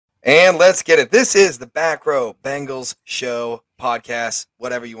And let's get it. This is the Back Row Bengals Show podcast,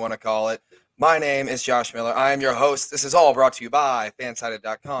 whatever you want to call it. My name is Josh Miller. I am your host. This is all brought to you by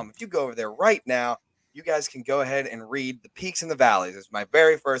fansided.com. If you go over there right now, you guys can go ahead and read the peaks and the valleys. It's my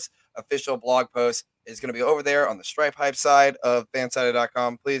very first official blog post. It's going to be over there on the Stripe Hype side of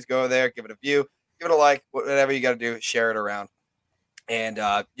fansided.com. Please go there, give it a view, give it a like, whatever you got to do, share it around. And,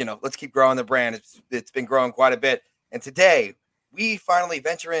 let's keep growing the brand. It's been growing quite a bit. And today, we finally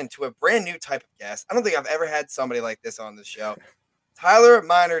venture into a brand new type of guest. I don't think I've ever had somebody like this on the show. Tyler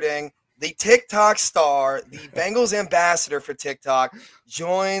Meinerding, the TikTok star, the Bengals ambassador for TikTok,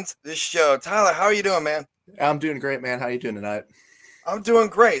 joins the show. Tyler, how are you doing, man? I'm doing great, man. How are you doing tonight? I'm doing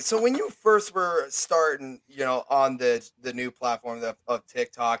great. So when you first were starting, on the new platform of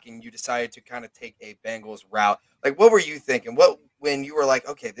TikTok, and you decided to kind of take a Bengals route, like what were you thinking? When you were like,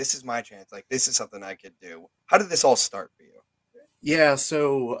 okay, this is my chance, like this is something I could do. How did this all start for you? Yeah,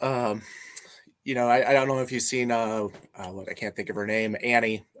 so I don't know if you've seen I can't think of her name,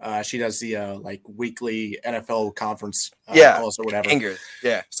 Annie. She does the weekly NFL conference calls or whatever. Fingers.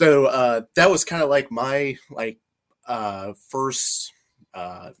 Yeah. So that was kind of like my first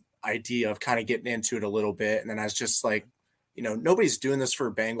idea of kind of getting into it a little bit, and then I was just like, nobody's doing this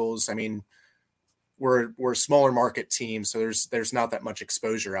for Bengals. I mean, we're a smaller market team, so there's not that much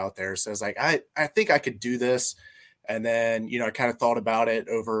exposure out there. So I was like, I think I could do this. And then, I kind of thought about it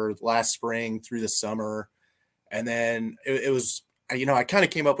over last spring through the summer. And then it was, I kind of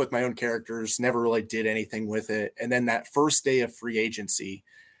came up with my own characters, never really did anything with it. And then that first day of free agency,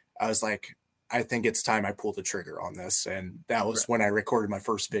 I was like, I think it's time I pull the trigger on this. And that was when I recorded my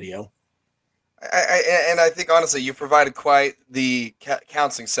first video. I think, honestly, you provided quite the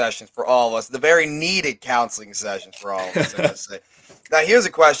counseling sessions for all of us, the very needed counseling sessions for all of us, I must say. Now, here's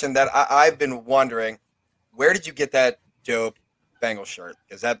a question that I've been wondering. Where did you get that dope Bengals shirt?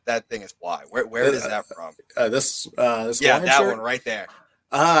 Because that thing is fly. Where is that from? This that shirt? one right there.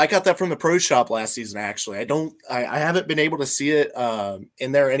 I got that from the pro shop last season. Actually, I haven't been able to see it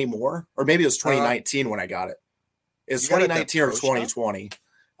in there anymore, or maybe it was 2019 when I got it. It's 2019 or 2020.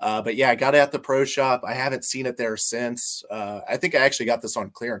 But yeah, I got it at the pro shop. I haven't seen it there since. I think I actually got this on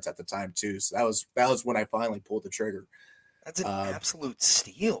clearance at the time too. So that was when I finally pulled the trigger. That's an absolute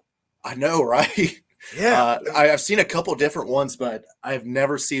steal. I know, right? Yeah. I've seen a couple different ones, but I've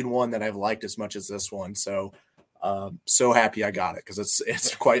never seen one that I've liked as much as this one. So, so happy I got it because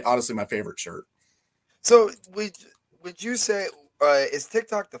it's quite honestly my favorite shirt. So would you say is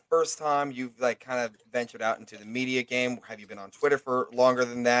TikTok the first time you've kind of ventured out into the media game? Have you been on Twitter for longer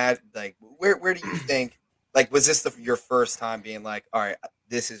than that? Like where do you think was this your first time being like, all right,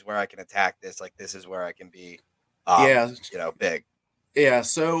 this is where I can attack this, like this is where I can be big? Yeah,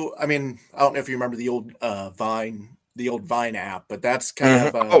 so I mean, I don't know if you remember the old Vine app, but that's kind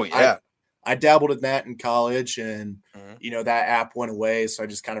of I dabbled in that in college, and that app went away, so I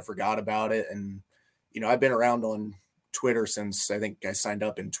just kind of forgot about it. And I've been around on Twitter since I think I signed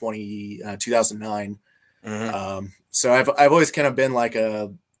up in 2009. So I've always kind of been like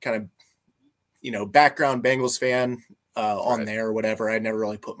a kind of background Bengals fan on there or whatever. I never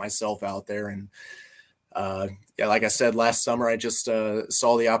really put myself out there, and like I said, last summer, I just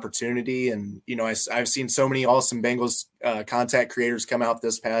saw the opportunity, and, I've seen so many awesome Bengals content creators come out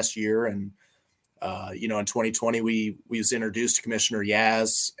this past year. And, in 2020, we was introduced to Commissioner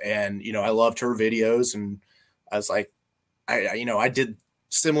Yaz, and, I loved her videos, and I was like, I did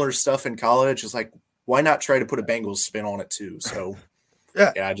similar stuff in college. It's like, why not try to put a Bengals spin on it too? So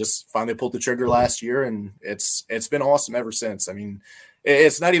yeah, I just finally pulled the trigger last year, and it's been awesome ever since. I mean,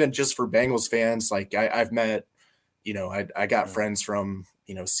 it's not even just for Bengals fans. Like I've met, I got friends from,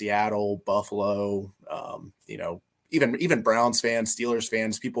 Seattle, Buffalo, even Browns fans, Steelers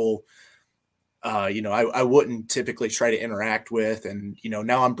fans, people, I wouldn't typically try to interact with. And,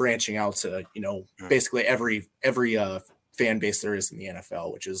 now I'm branching out to, basically every fan base there is in the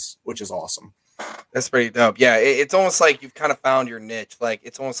NFL, which is awesome. That's pretty dope. Yeah, it's almost like you've kind of found your niche. Like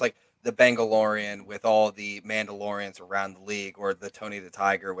it's almost like the Bengalorian with all the Mandalorians around the league, or the Tony the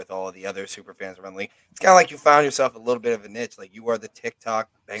Tiger with all the other super fans around the league. It's kind of like you found yourself a little bit of a niche. Like you are the TikTok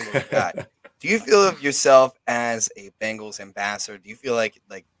Bengals guy. Do you feel of yourself as a Bengals ambassador? Do you feel like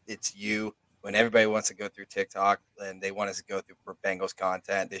it's you when everybody wants to go through TikTok and they want us to go through for Bengals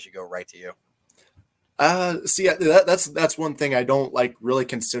content, they should go right to you? See, that's one thing I don't really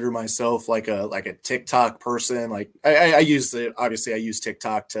consider myself like a TikTok person. Like I use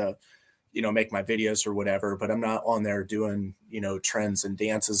TikTok to, make my videos or whatever, but I'm not on there doing, trends and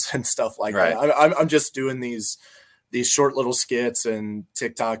dances and stuff like that. I'm just doing these short little skits, and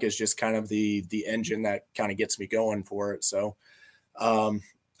TikTok is just kind of the engine that kind of gets me going for it. So,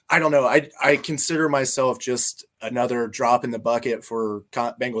 I don't know. I consider myself just another drop in the bucket for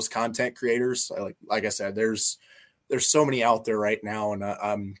Bengals content creators. Like I said, there's so many out there right now, and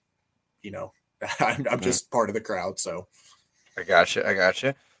I'm I'm just part of the crowd. So I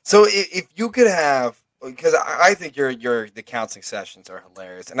gotcha. So if you could have, because I think the counseling sessions are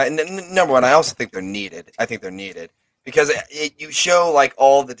hilarious, and number one, I also think they're needed. I think they're needed because you show like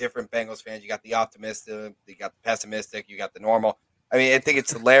all the different Bengals fans. You got the optimistic, you got the pessimistic, you got the normal. I mean, I think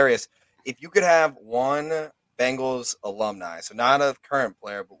it's hilarious. If you could have one Bengals alumni, so not a current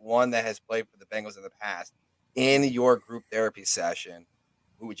player, but one that has played for the Bengals in the past, in your group therapy session,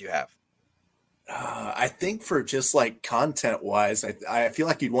 who would you have? I think for just like content wise, I feel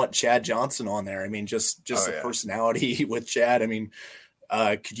like you'd want Chad Johnson on there. I mean, just the personality with Chad. I mean,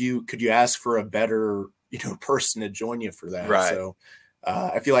 could you ask for a better person to join you for that? Right. So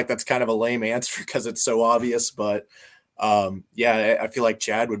I feel like that's kind of a lame answer because it's so obvious, but yeah, I feel like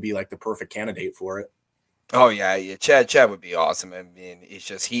Chad would be like the perfect candidate for it. Oh yeah. Chad would be awesome. I mean, it's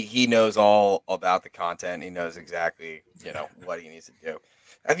just he knows all about the content. He knows exactly what he needs to do.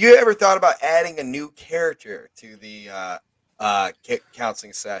 Have you ever thought about adding a new character to the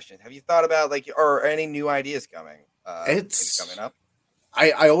counseling session? Have you thought about or any new ideas coming? Coming up.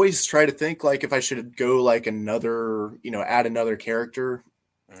 I always try to think like if I should go like another, add another character.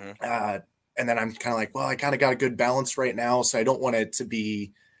 Mm-hmm. And then I'm kind of like, well, I kind of got a good balance right now. So I don't want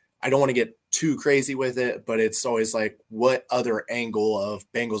to get too crazy with it, but it's always like, what other angle of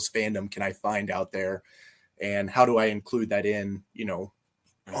Bengals fandom can I find out there? And how do I include that in,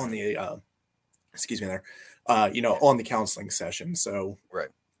 on the, on the counseling session. So, right.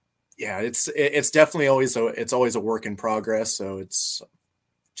 Yeah, it's definitely always a work in progress. So it's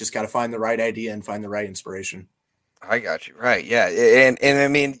just got to find the right idea and find the right inspiration. I got you. Right. Yeah. And I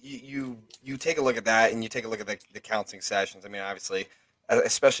mean, you take a look at that and you take a look at the counseling sessions. I mean, obviously,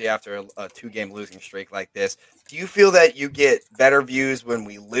 especially after a 2-game losing streak like this, do you feel that you get better views when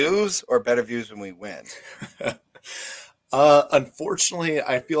we lose or better views when we win? Unfortunately,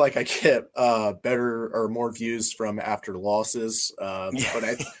 I feel like I get better or more views from after losses.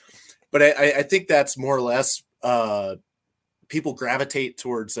 Yeah. But I think that's more or less people gravitate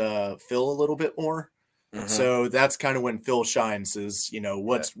towards Phil a little bit more. Mm-hmm. So that's kind of when Phil shines is,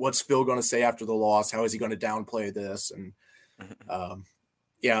 what's Phil going to say after the loss? How is he going to downplay this? And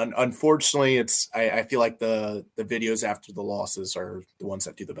unfortunately, I feel like the videos after the losses are the ones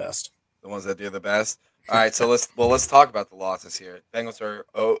that do the best. The ones that do the best. All right, so let's talk about the losses here. Bengals are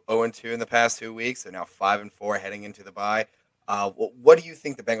 0-2 in the past 2 weeks. They're now 5-4 heading into the bye. What do you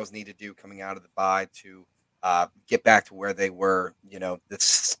think the Bengals need to do coming out of the bye to get back to where they were? The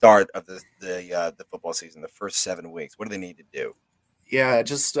start of the football season, the first 7 weeks. What do they need to do? Yeah,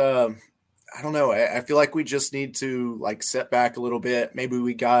 just I don't know. I feel like we just need to like set back a little bit. Maybe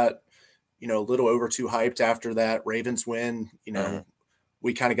we got a little over too hyped after that Ravens win.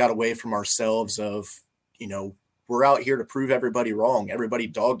 We kind of got away from ourselves of we're out here to prove everybody wrong. Everybody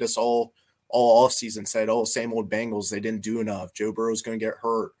dogged us all off season, said, oh, same old Bengals. They didn't do enough. Joe Burrow's going to get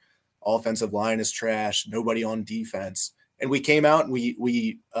hurt. Offensive line is trash. Nobody on defense. And we came out and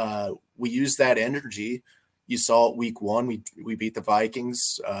we used that energy. You saw it week 1. We beat the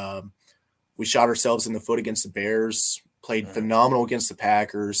Vikings. We shot ourselves in the foot against the Bears, played phenomenal against the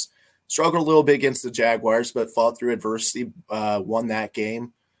Packers, struggled a little bit against the Jaguars, but fought through adversity, won that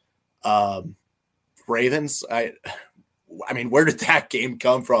game. Ravens, I mean, where did that game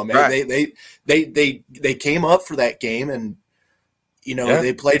come from? Right. They came up for that game and,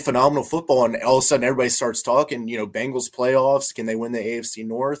 they played phenomenal football and all of a sudden everybody starts talking, Bengals playoffs, can they win the AFC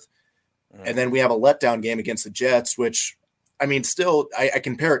North? And then we have a letdown game against the Jets, which, I mean, still, I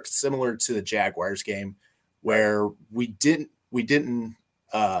compare it similar to the Jaguars game where we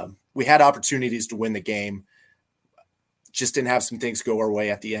had opportunities to win the game, just didn't have some things go our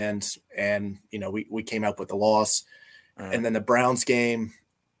way at the end. And, we came up with a loss. And then the Browns game,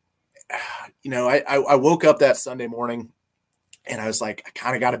 I woke up that Sunday morning and I was like, I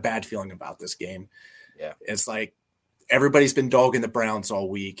kind of got a bad feeling about this game. Yeah. It's like everybody's been dogging the Browns all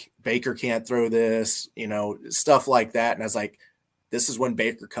week. Baker can't throw this, stuff like that. And I was like, this is when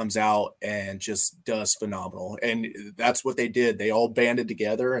Baker comes out and just does phenomenal. And that's what they did. They all banded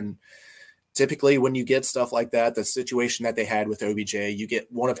together. And typically when you get stuff like that, the situation that they had with OBJ, you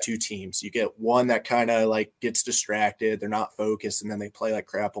get one of two teams. You get one that kind of like gets distracted. They're not focused. And then they play like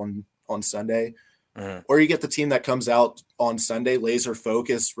crap on Sunday. Or you get the team that comes out on Sunday, laser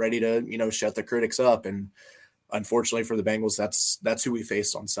focused, ready to, shut the critics up. And unfortunately for the Bengals, that's who we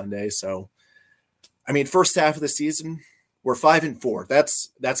faced on Sunday. So, I mean, first half of the season, we're 5-4.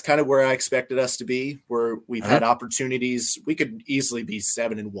 That's kind of where I expected us to be. Where we've had opportunities. We could easily be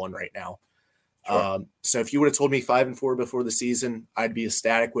 7-1 right now. Sure. So if you would have told me 5-4 before the season, I'd be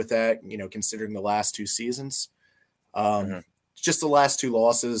ecstatic with that. Considering the last 2 seasons, just the last 2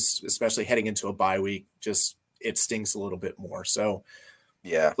 losses, especially heading into a bye week, just it stings a little bit more. So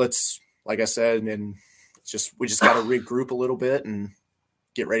yeah, like I said, and we just got to regroup a little bit and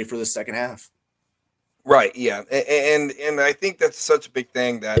get ready for the second half. Right. Yeah. And I think that's such a big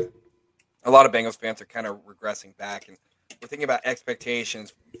thing that a lot of Bengals fans are kind of regressing back, and we're thinking about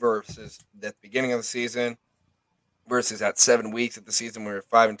expectations versus at the beginning of the season versus at 7 weeks of the season. We were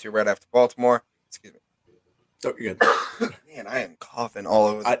 5-2 right after Baltimore. Excuse me. Oh, you're good. Man, I am coughing all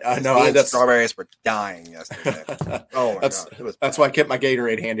over. I know. Strawberries were dying yesterday. Oh my god, that's why I kept my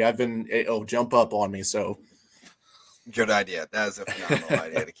Gatorade handy. It'll jump up on me. So good idea. That is a phenomenal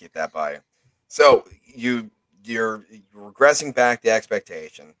idea to keep that by you. So you're regressing back the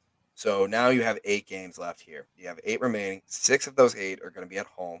expectation. So now you have 8 games left here. You have 8 remaining. 6 of those 8 are going to be at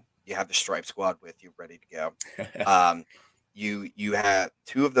home. You have the Stripe Squad with you, ready to go. You have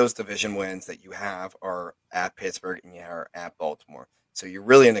 2 of those division wins that you have are at Pittsburgh and you are at Baltimore. So you're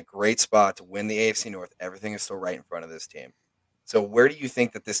really in a great spot to win the AFC North. Everything is still right in front of this team. So where do you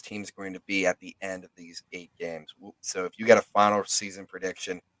think that this team is going to be at the end of these 8 games? So if you got a final season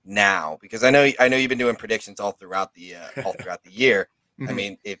prediction now, because I know you've been doing predictions all throughout the year. I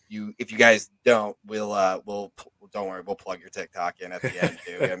mean, if you guys don't, we'll don't worry, we'll plug your TikTok in at the end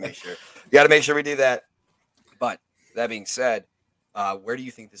too. You gotta make sure we do that. But that being said, where do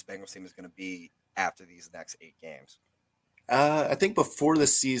you think this Bengals team is going to be after these next 8 games? I think before the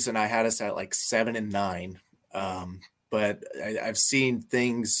season, I had us at like 7-9. But I've seen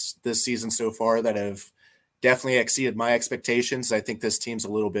things this season so far that have definitely exceeded my expectations. I think this team's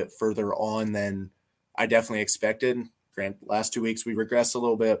a little bit further on than I definitely expected. Granted, last 2 weeks we regressed a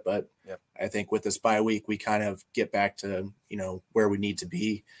little bit, but I think with this bye week we kind of get back to where we need to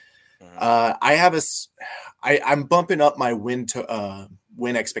be. I'm bumping up my win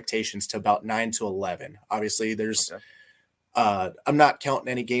expectations to about 9-11. Obviously, there's I'm not counting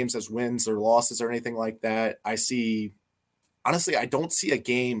any games as wins or losses or anything like that. I don't see a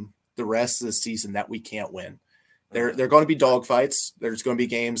game the rest of the season that we can't win. They're going to be dogfights. There's going to be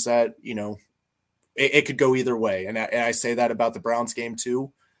games that it could go either way, and I say that about the Browns game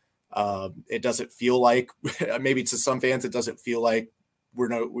too. It doesn't feel like maybe to some fans it doesn't feel like we're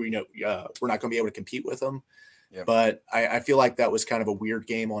not going to be able to compete with them. Yeah. But I feel like that was kind of a weird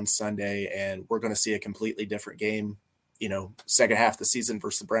game on Sunday, and we're going to see a completely different game, second half of the season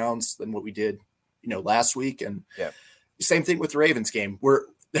versus the Browns than what we did, last week. And same thing with the Ravens game.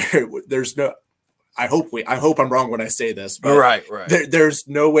 There's no. I hope I'm wrong when I say this, but right. There's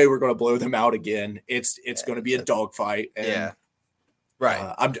no way we're going to blow them out again. It's going to be a dogfight.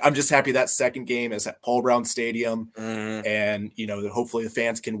 Right. I'm just happy that second game is at Paul Brown Stadium, and hopefully the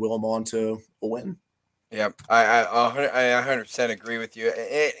fans can will them on to a win. Yeah, I 100% agree with you.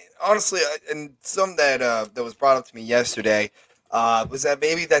 Honestly, and some that was brought up to me yesterday was that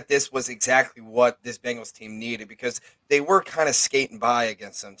maybe that this was exactly what this Bengals team needed, because they were kind of skating by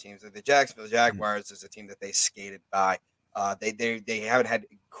against some teams. Like the Jacksonville Jaguars is a team that they skated by. They haven't had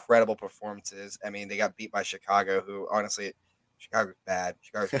incredible performances. I mean, they got beat by Chicago, who honestly, Chicago's bad.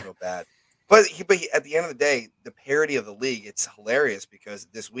 Chicago's real bad. But at the end of the day, the parity of the league, it's hilarious because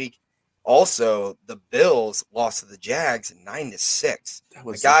this week, also the Bills lost to the Jags 9-6.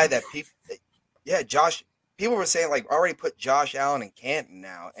 A guy that Josh. People were saying like already put Josh Allen in Canton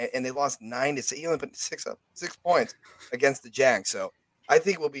now, and they lost 9-6. He only put 6 points against the Jags. So I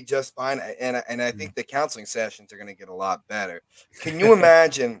think we'll be just fine, and I think the counseling sessions are going to get a lot better. Can you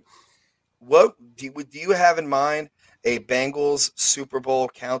imagine what do you have in mind? A Bengals Super Bowl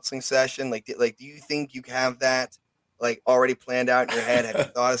counseling session? Like, do you think you have that like already planned out in your head? Have you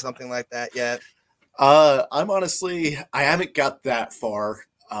thought of something like that yet? I haven't got that far,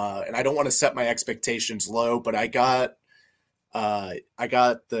 and I don't want to set my expectations low, but I got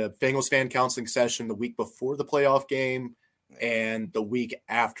the Bengals fan counseling session the week before the playoff game and the week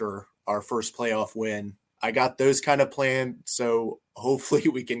after our first playoff win. I got those kind of planned, so hopefully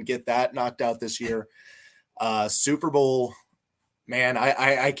we can get that knocked out this year. Super Bowl, man,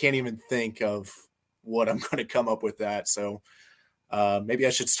 I can't even think of what I'm going to come up with that. So maybe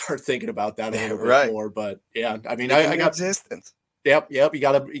I should start thinking about that a little bit more. But yeah, I mean, I got existence. Yep. You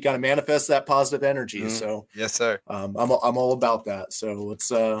gotta manifest that positive energy. So yes, sir. I'm all about that. So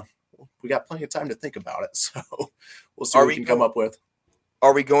it's we got plenty of time to think about it. So we'll see what we can come up with.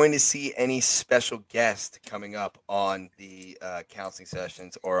 Are we going to see any special guest coming up on the counseling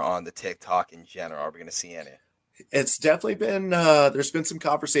sessions or on the TikTok in general? Are we going to see any? It's definitely been there's been some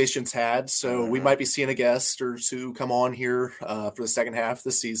conversations had, so we might be seeing a guest or two come on here for the second half of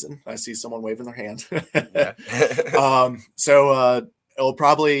the season. I see someone waving their hand. Yeah. So it'll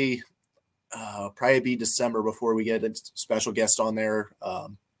probably be December before we get a special guest on there.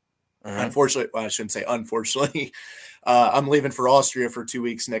 Unfortunately, well, I shouldn't say unfortunately. I'm leaving for Austria for 2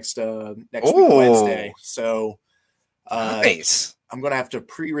 weeks next week Wednesday. So nice. I'm going to have to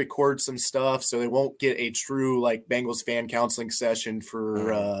pre-record some stuff, so they won't get a true like Bengals fan counseling session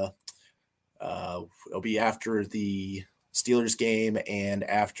for it'll be after the Steelers game and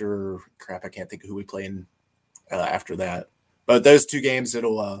after I can't think of who we play in after that. But those 2 games,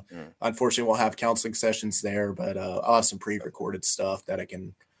 it'll unfortunately won't have counseling sessions there, but I'll have some pre-recorded stuff that I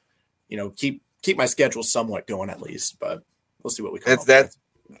can, keep my schedule somewhat going at least. But we'll see what we come up with.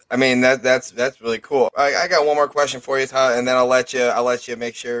 I mean that's really cool. I got one more question for you, Tyler, and then I'll let you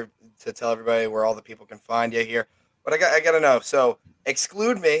make sure to tell everybody where all the people can find you here. But I got to know. So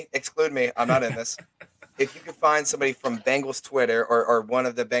exclude me. I'm not in this. If you could find somebody from Bengals Twitter or one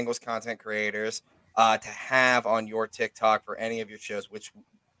of the Bengals content creators to have on your TikTok for any of your shows,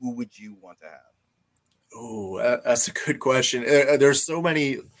 who would you want to have? Oh, that's a good question. There's so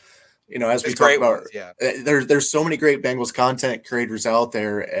many. As we talk about, there's so many great Bengals content creators out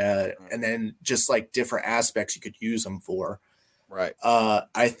there, and then just like different aspects you could use them for. Right.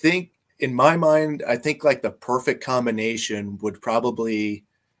 I think in my mind, like the perfect combination would probably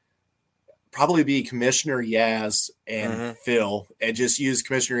be Commissioner Yaz and Phil, and just use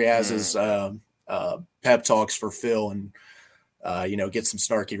Commissioner Yaz's pep talks for Phil, and get some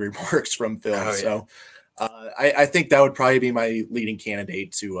snarky remarks from Phil. Oh, yeah. So. I think that would probably be my leading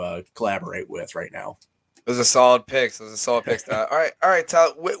candidate to collaborate with right now. Those are solid picks. All right,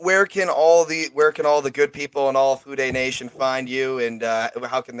 Tyler. Where can all the good people in all Food Day Nation find you, and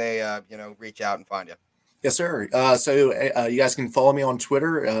how can they reach out and find you? Yes, sir. So you guys can follow me on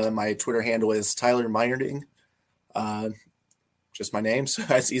Twitter. My Twitter handle is Tyler Meinerding. Just my name, so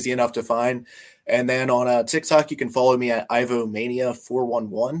that's easy enough to find. And then on TikTok, you can follow me at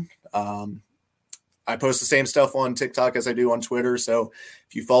IvoMania411. I post the same stuff on TikTok as I do on Twitter. So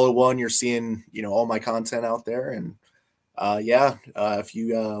if you follow one, you're seeing, all my content out there. And if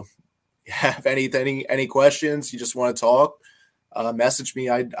you have any questions, you just want to talk, message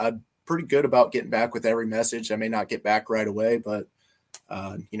me. I'm pretty good about getting back with every message. I may not get back right away, but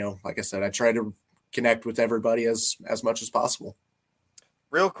like I said, I try to connect with everybody as much as possible.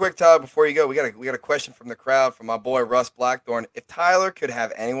 Real quick, Tyler, before you go, we got a question from the crowd from my boy Russ Blackthorn. If Tyler could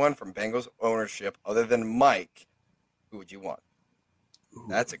have anyone from Bengals ownership other than Mike, who would you want? Ooh,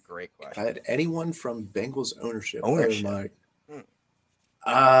 that's a great question. If I had anyone from Bengals ownership. Other than Mike.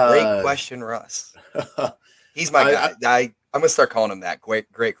 Great question, Russ. He's my guy. I'm gonna start calling him that.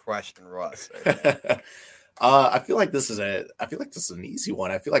 Great question, Russ. Right. I feel like this is an easy one.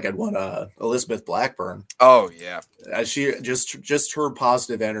 I feel like I'd want Elizabeth Blackburn. Oh yeah, she just her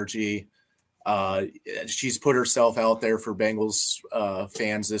positive energy. She's put herself out there for Bengals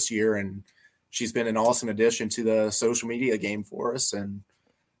fans this year, and she's been an awesome addition to the social media game for us. And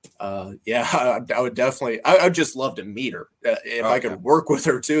I would definitely. I'd just love to meet her. If I could work with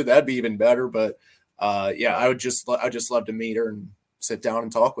her too, that'd be even better. But I would just love to meet her and sit down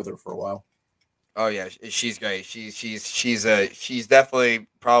and talk with her for a while. Oh yeah, she's great. She's definitely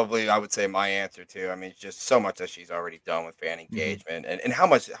probably I would say my answer too. I mean, just so much that she's already done with fan engagement and how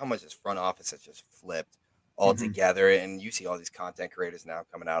much this front office has just flipped altogether. And you see all these content creators now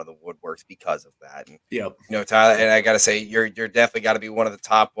coming out of the woodworks because of that. And Tyler, and I gotta say, you're definitely got to be one of the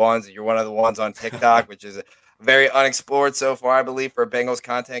top ones. You're one of the ones on TikTok, which is very unexplored so far, I believe, for Bengals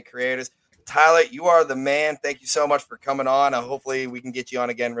content creators. Tyler, you are the man. Thank you so much for coming on. Hopefully, we can get you on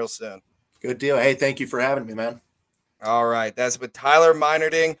again real soon. Good deal. Hey, thank you for having me, man. All right. That's with Tyler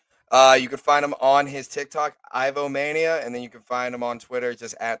Meinerding. You can find him on his TikTok, IvoMania, and then you can find him on Twitter,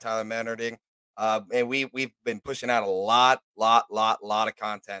 just at Tyler Meinerding. And we've been pushing out a lot of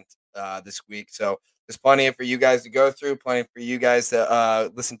content this week. So there's plenty for you guys to go through, plenty for you guys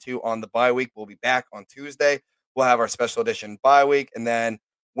to listen to on the bye week. We'll be back on Tuesday. We'll have our special edition bye week. And then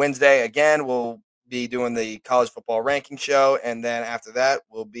Wednesday, again, we'll be doing the college football ranking show. And then after that,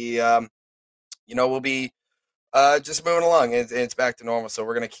 we'll be just moving along. It's back to normal. So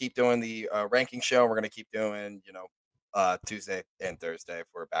we're going to keep doing the ranking show. We're going to keep doing, Tuesday and Thursday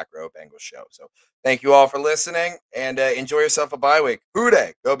for a Back Row Bengals show. So thank you all for listening and enjoy yourself a bye week.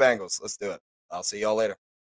 Hoo-day. Go Bengals. Let's do it. I'll see y'all later.